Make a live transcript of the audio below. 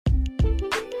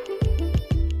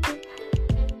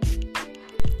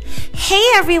Hey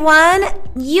everyone,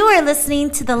 you are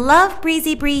listening to the Love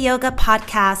Breezy Bree Yoga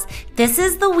podcast. This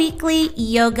is the weekly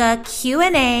yoga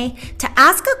Q&A. To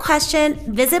ask a question,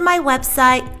 visit my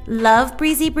website,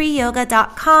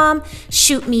 lovebreezybreeyoga.com.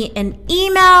 Shoot me an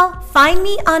email, find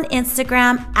me on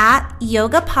Instagram at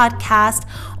Yoga Podcast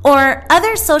or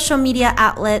other social media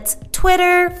outlets,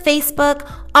 Twitter, Facebook,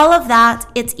 all of that.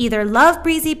 It's either Love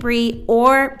Breezy Bree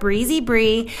or Breezy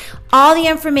Bree. All the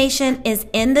information is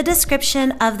in the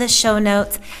description of the show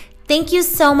notes. Thank you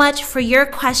so much for your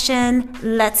question.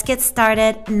 Let's get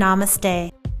started.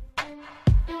 Namaste.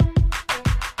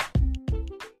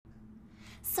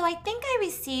 So I think I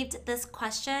received this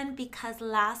question because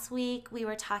last week we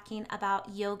were talking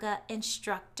about yoga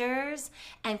instructors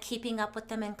and keeping up with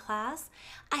them in class.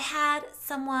 I had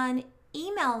someone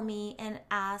email me and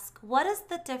ask, what is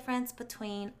the difference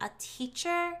between a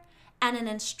teacher and an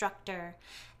instructor?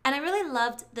 And I really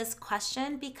loved this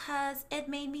question because it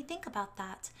made me think about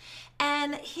that.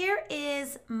 And here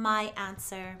is my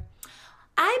answer.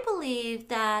 I believe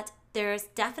that there's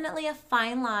definitely a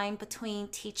fine line between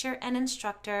teacher and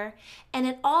instructor, and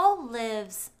it all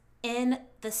lives in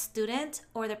the student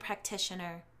or the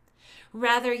practitioner.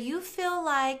 Whether you feel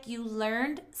like you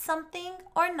learned something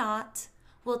or not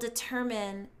will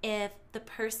determine if the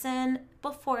person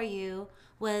before you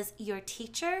was your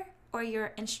teacher or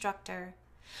your instructor.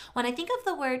 When I think of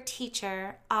the word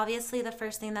teacher, obviously the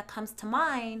first thing that comes to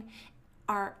mind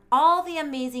are all the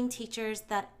amazing teachers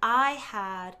that I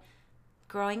had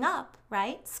growing up,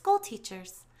 right? School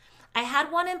teachers. I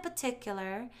had one in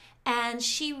particular, and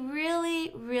she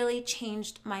really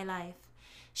changed my life.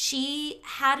 She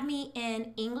had me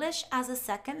in English as a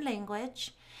second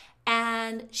language,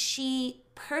 and she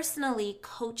personally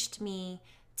coached me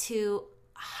to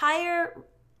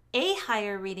a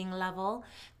higher reading level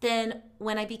than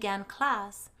when I began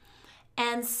class.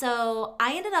 And so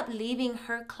I ended up leaving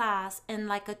her class in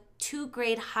like a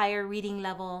 2-grade higher reading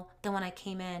level than when I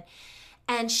came in.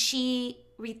 And she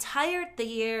retired the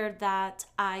year that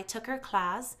I took her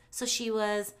class. So she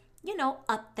was,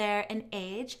 up there in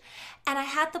age. And I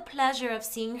had the pleasure of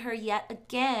seeing her yet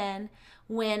again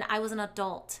when I was an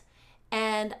adult.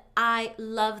 And I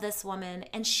love this woman,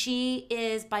 and she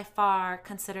is by far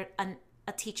considered a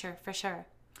teacher for sure.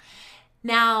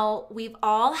 Now, we've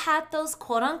all had those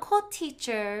quote-unquote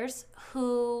teachers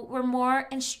who were more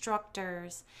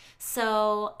instructors.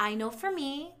 So I know for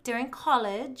me, during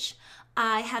college,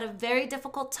 I had a very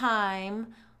difficult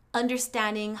time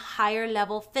understanding higher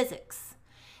level physics.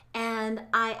 And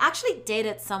I actually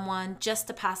dated someone just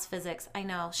to pass physics. I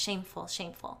know, shameful.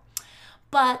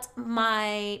 But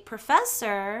my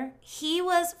professor, he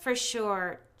was for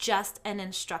sure just an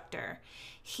instructor.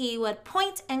 He would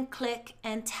point and click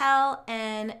and tell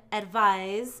and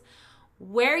advise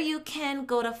where you can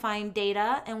go to find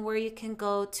data and where you can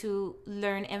go to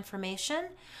learn information.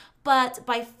 But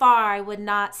by far, I would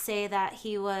not say that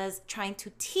he was trying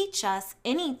to teach us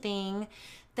anything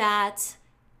that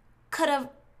could have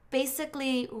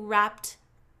basically wrapped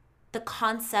the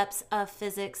concepts of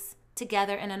physics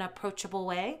together in an approachable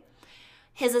way.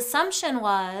 His assumption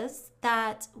was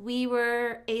that we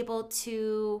were able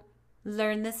to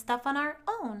learn this stuff on our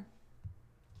own.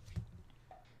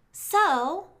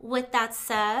 So, with that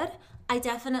said, I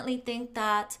definitely think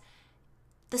that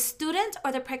the student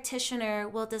or the practitioner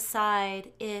will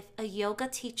decide if a yoga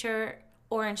teacher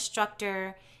or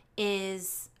instructor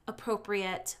is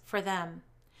appropriate for them.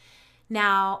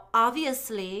 Now,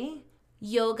 obviously,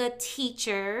 yoga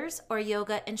teachers or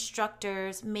yoga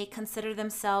instructors may consider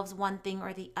themselves one thing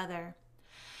or the other.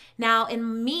 Now,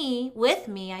 with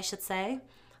me,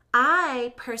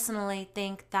 I personally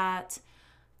think that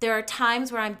there are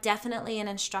times where I'm definitely an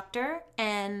instructor,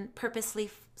 and purposely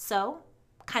so,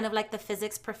 kind of like the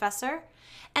physics professor.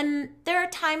 And there are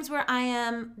times where I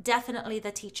am definitely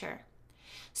the teacher.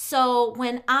 So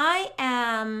when I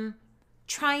am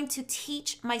trying to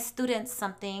teach my students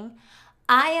something,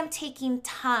 I am taking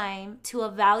time to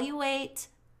evaluate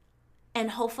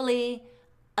and hopefully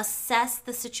assess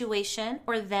the situation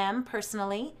or them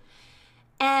personally,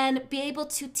 and be able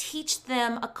to teach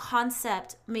them a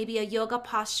concept, maybe a yoga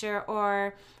posture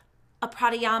or a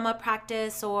pranayama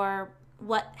practice or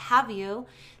what have you,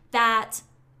 that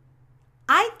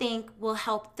I think will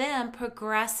help them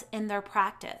progress in their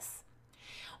practice.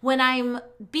 When I'm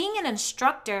being an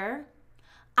instructor,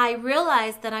 I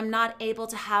realize that I'm not able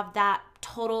to have that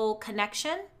total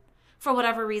connection for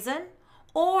whatever reason,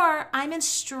 or I'm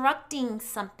instructing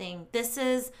something. This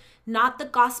is not the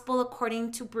gospel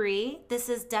according to Bree. This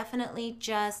is definitely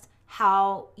just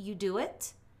how you do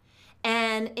it.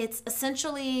 And it's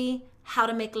essentially how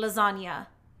to make lasagna.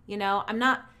 I'm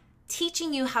not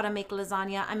teaching you how to make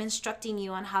lasagna. I'm instructing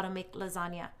you on how to make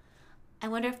lasagna. I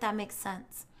wonder if that makes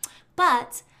sense.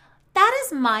 But that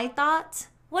is my thought.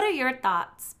 What are your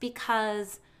thoughts?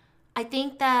 Because I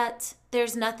think that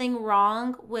there's nothing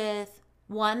wrong with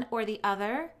one or the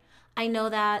other. I know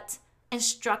that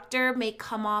instructor may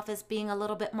come off as being a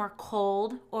little bit more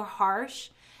cold or harsh,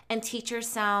 and teacher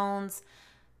sounds,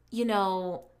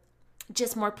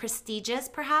 just more prestigious,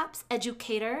 perhaps,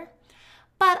 educator.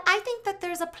 But I think that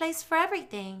there's a place for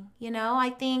everything.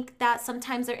 I think that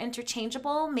sometimes they're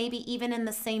interchangeable, maybe even in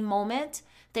the same moment.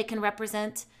 They can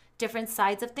represent different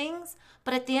sides of things.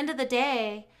 But at the end of the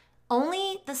day,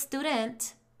 only the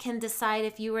student can decide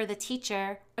if you were the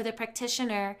teacher, or the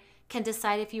practitioner can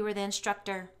decide if you were the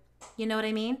instructor. You know what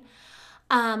I mean?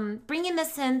 Bringing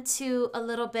this into a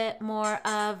little bit more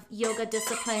of yoga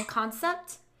discipline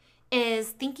concept is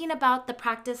thinking about the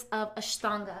practice of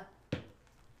Ashtanga.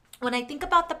 When I think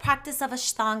about the practice of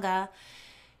Ashtanga,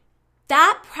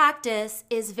 that practice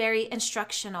is very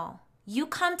instructional. You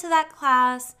come to that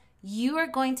class, you are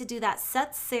going to do that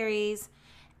set series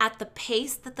at the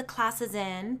pace that the class is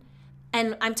in.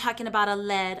 And I'm talking about a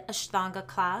led Ashtanga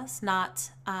class, not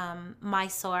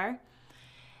Mysore.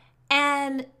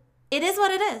 And it is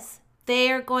what it is.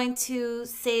 They are going to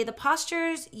say the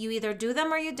postures, you either do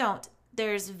them or you don't.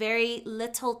 There's very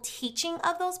little teaching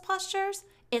of those postures,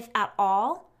 if at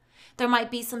all. There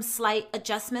might be some slight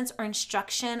adjustments or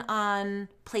instruction on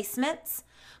placements,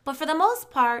 but for the most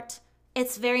part,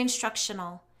 it's very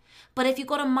instructional. But if you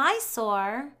go to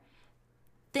Mysore,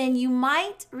 then you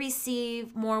might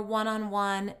receive more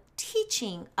one-on-one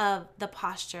teaching of the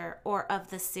posture or of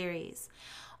the series,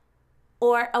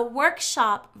 or a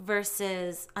workshop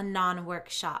versus a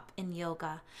non-workshop in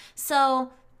yoga.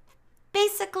 So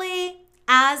basically,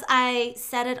 as I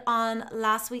said it on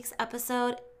last week's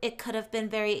episode, it could have been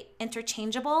very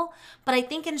interchangeable, but I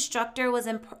think instructor was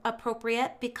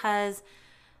appropriate because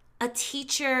a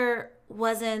teacher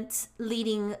wasn't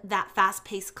leading that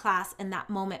fast-paced class in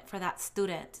that moment for that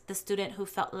student, the student who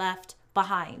felt left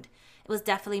behind. It was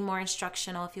definitely more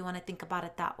instructional if you want to think about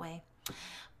it that way.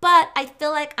 But I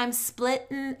feel like I'm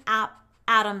splitting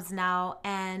atoms now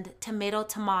and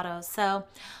tomato. So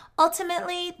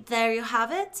ultimately, there you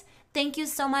have it. Thank you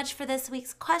so much for this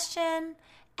week's question,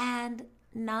 and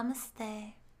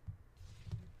namaste.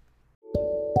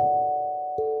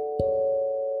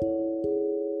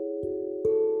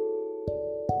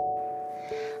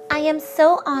 I am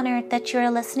so honored that you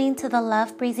are listening to the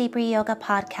Love Breezy Bree Yoga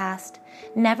podcast.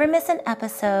 Never miss an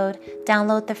episode.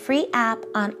 Download the free app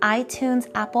on iTunes,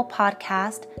 Apple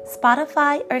Podcast,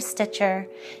 Spotify, or Stitcher.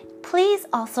 Please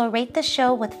also rate the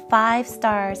show with 5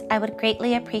 stars. I would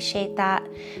greatly appreciate that.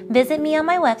 Visit me on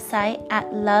my website at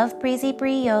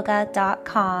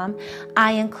lovebreezybreeyoga.com.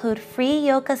 I include free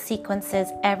yoga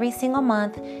sequences every single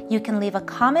month. You can leave a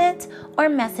comment or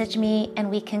message me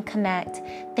and we can connect.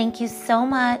 Thank you so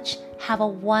much. Have a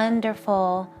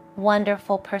wonderful,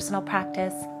 wonderful personal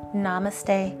practice.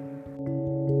 Namaste.